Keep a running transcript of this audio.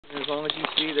And as long as you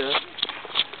see the,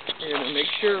 you're going to make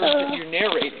sure that you're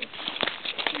narrating.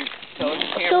 You tell the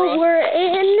camera. So we're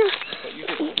in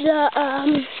the,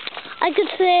 you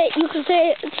could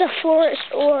say it's a forest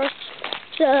or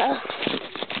the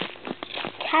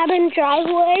cabin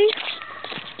driveway.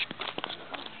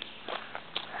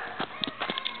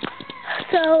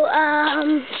 So,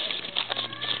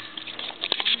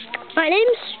 my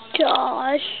name's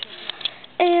Josh,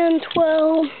 and,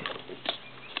 well,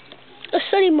 I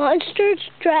study monsters,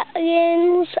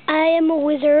 dragons, I am a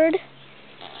wizard,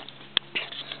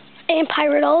 and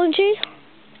piratology,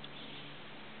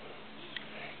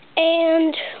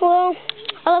 and, well,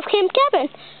 I love Camp Cabin.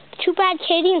 Too bad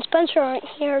Katie and Spencer aren't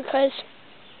here, because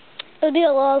it would be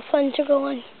a lot of fun to go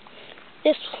on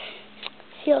this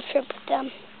field trip with them.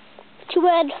 Too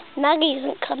bad Maggie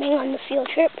isn't coming on the field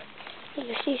trip,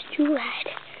 because she's too bad.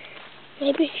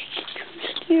 Maybe she's too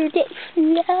scared at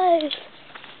flies.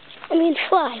 I mean,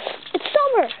 flies. It's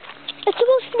summer. It's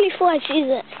supposed to be fly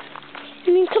season. I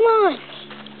mean, come on.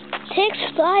 Ticks,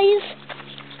 flies.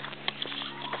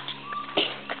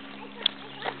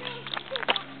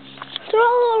 They're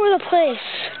all over the place.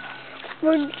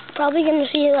 We're probably going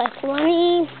to see, like,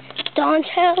 Lenny, Don's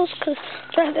house, because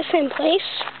they're at the same place.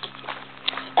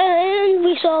 And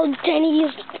we saw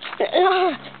Denny's,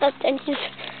 not Denny's,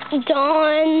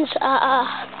 Don's,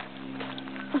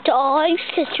 dogs,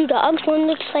 his two dogs. One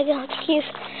looks like a husky,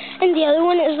 and the other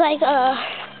one is like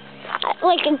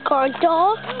a guard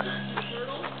dog.